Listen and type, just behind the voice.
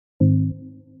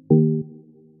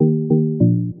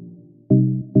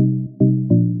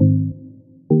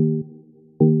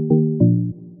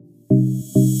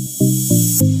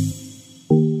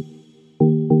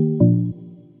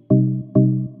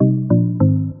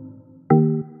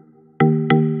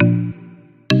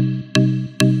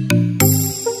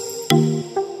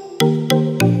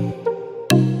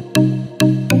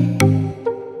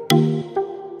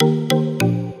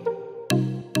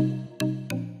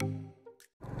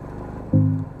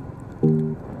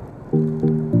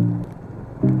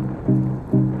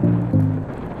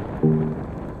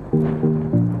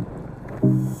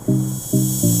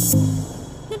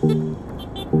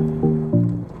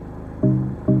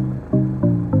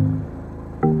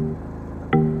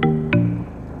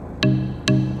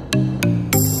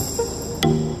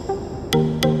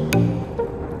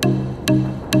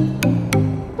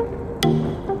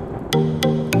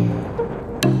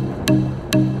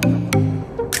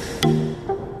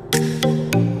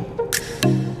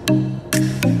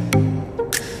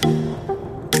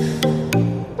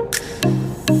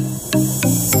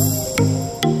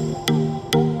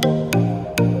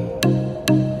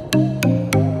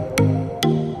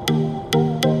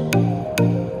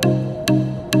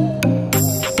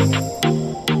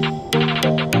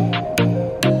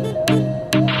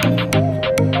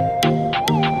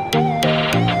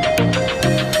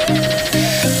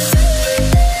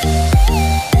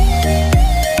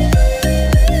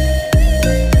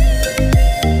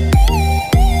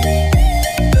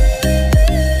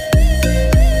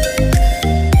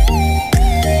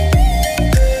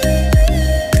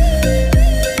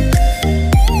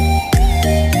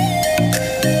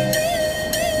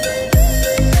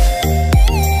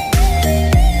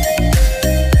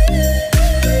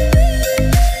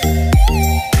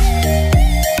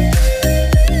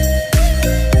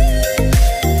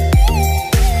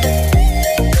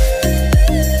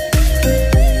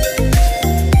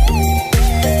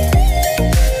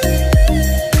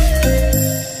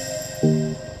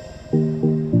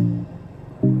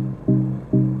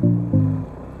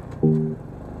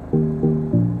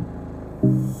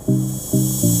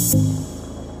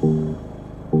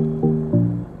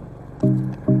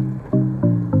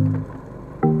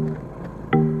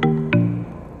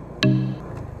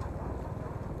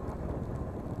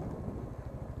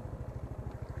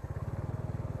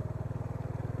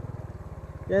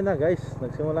Yan na guys,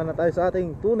 nagsimula na tayo sa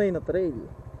ating tunay na trail.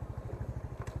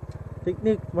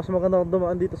 Technique, mas maganda kung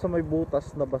dumaan dito sa may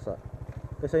butas na basa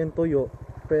kasi yung tuyo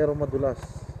pero madulas.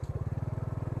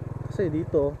 Kasi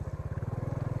dito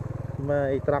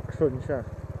may traction siya.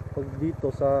 Pag dito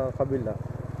sa kabila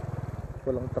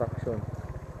walang traction.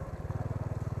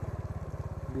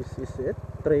 This is it.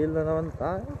 Trail na naman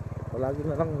tayo. Palagi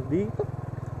na lang dito.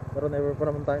 Pero never pa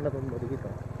naman tayo natumba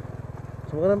dito.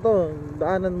 So magandang to,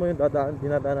 daanan mo yung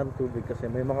dinadaanan ng tubig kasi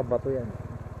may mga bato yan.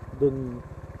 Doon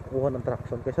kuha ng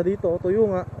traction. Kaysa dito, tuyo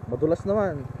nga, madulas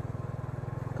naman.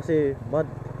 Kasi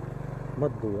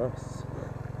madulas.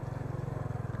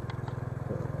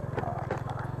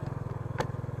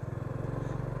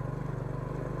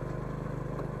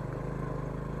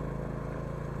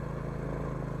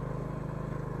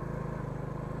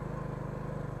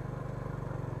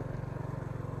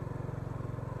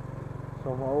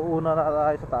 So mauuna na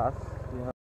tayo sa taas.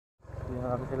 Hindi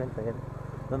na natin sila hintayin.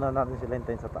 Doon na natin sila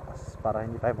hintayin sa taas para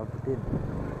hindi tayo magbitin.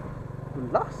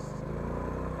 Dulas!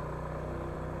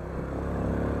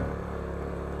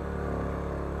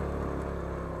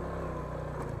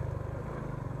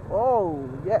 Oh,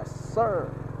 yes sir!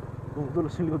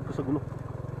 Dulas yung likod ko sa gulong.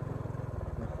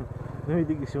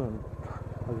 Dumidigis yung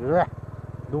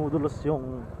dumudulas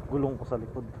yung gulong ko sa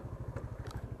likod.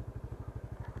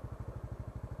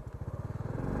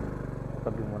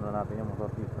 Tabi muna natin yung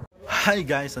motor dito. Hi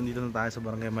guys, nandito na tayo sa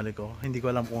Barangay Malico. Hindi ko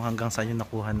alam kung hanggang saan yung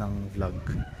nakuha ng vlog.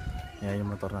 Yan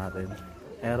yung motor natin,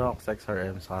 Aerox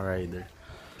XRM sa rider.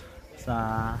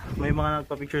 May mga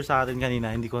nagpa-picture sa atin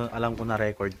kanina. Hindi ko alam kung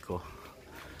na-record ko.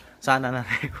 Sana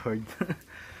na-record.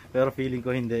 Pero feeling ko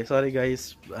hindi. Sorry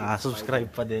guys, subscribe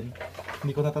pa din.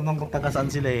 Hindi ko natanong kung taga saan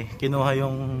sila eh. Kinuha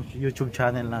yung YouTube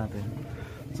channel natin.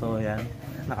 So yan,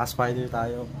 naka-spider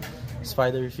tayo.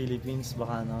 Spider Philippines,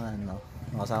 baka naman, no?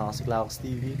 Nakasama ko si Klaox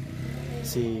TV,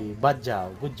 si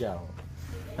Badjaw, Budjaw.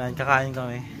 Ayan, kakain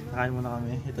kami. Kakain muna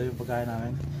kami. Ito yung pagkain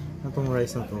namin. Ano itong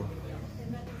rice na to?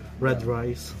 Red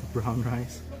rice, brown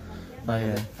rice.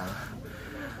 Ayan.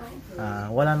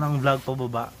 Wala nang vlog pa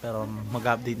baba, pero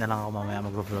mag-update na lang ako mamaya.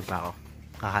 Mag-vlog pa ako.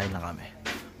 Kakain lang kami.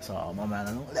 So,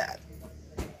 mamaya na lang ulit.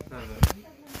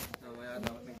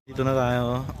 Dito na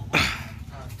tayo.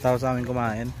 Tapos namin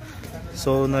kumain.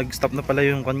 So, nag-stop na pala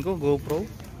yung kan ko, GoPro.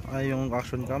 Yung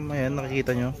action cam, ayan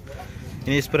nakikita nyo,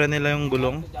 ini-spray nila yung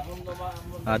gulong,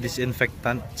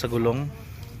 disinfectant sa gulong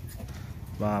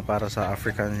para sa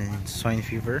African swine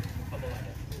fever,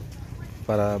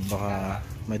 para baka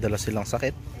may dala silang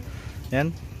sakit.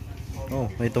 Yan,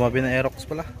 oh, may tumabi na Aerox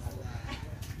pala.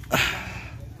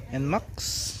 NMAX.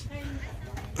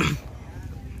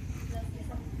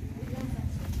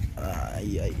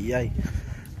 ay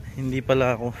hindi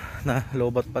pala ako na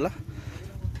lowbat pala.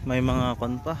 May mga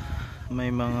kon pa, may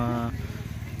mga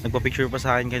nagpa-picture pa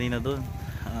sa akin kanina doon.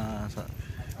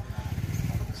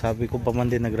 Sabi ko pa man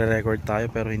din nagre-record tayo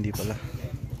pero hindi pala.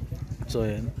 So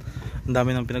ayan, ang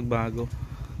dami ng pinagbago.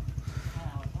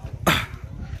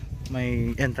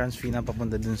 May entrance fee na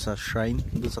papunta dun sa shrine,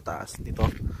 dun sa taas. Dito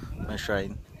may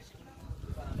shrine.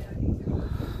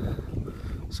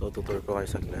 So tutur ko kayo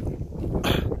saglit.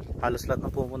 Halos lahat na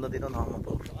pupunta dito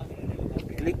nakamotor.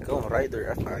 Click on Rider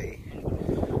FI,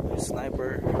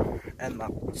 Sniper,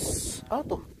 NMAX,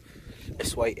 Auto,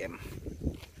 SYM.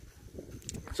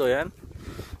 So yan,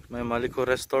 may Malico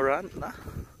restaurant na.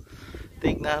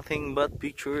 Take nothing but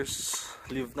pictures,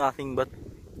 leave nothing but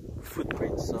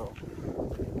footprints. So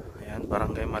ayan,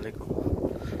 Barangay Malico.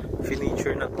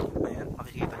 Finiture na to. Ayan,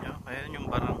 makikita nyo. Ayan yung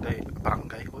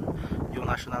barangay hall, yung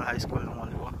National High School ng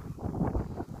Malico.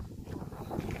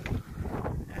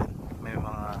 Ayan, may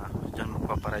mga dyan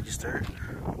magpaparegister.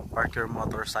 Park your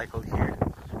motorcycle here.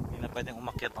 Hindi na pwedeng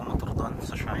umakyat ang motor doon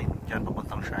sa shrine. Diyan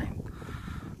papuntang shrine.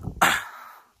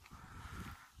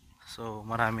 So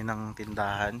marami ng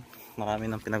tindahan,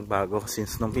 marami ng pinagbago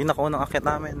since nung pinakaunang akyat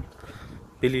namin.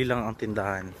 Pili lang ang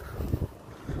tindahan.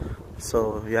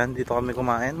 So yan, dito kami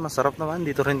kumain. Masarap naman.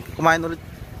 Dito rin kumain ulit.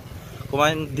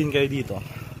 Kumain din kayo dito.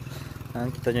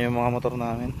 Yan, kita nyo yung mga motor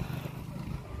namin.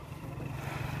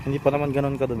 Hindi pa naman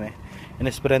ganun kadumi.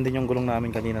 In-sprayan din yung gulong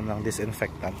namin kanina ng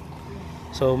disinfectant.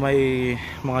 So may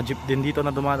mga jeep din dito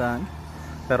na dumadaan,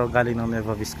 pero galing ng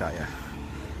Nueva Vizcaya.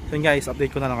 So yun guys,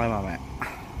 update ko na lang kayo mamaya.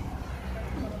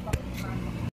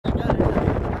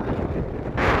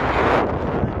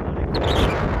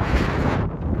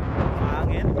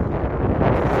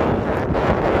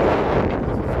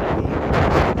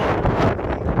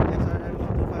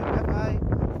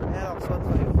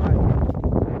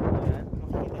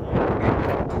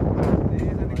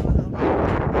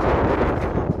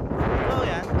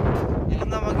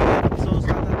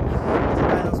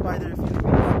 Spider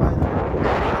Philippines.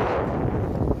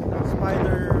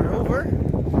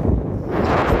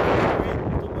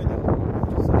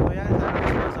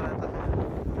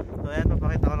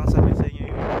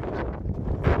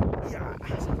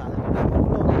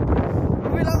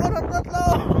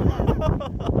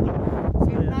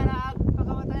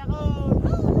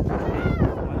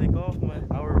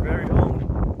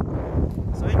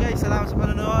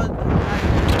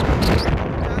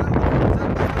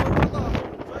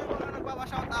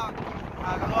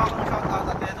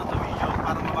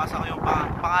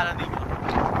 pangalan ninyo?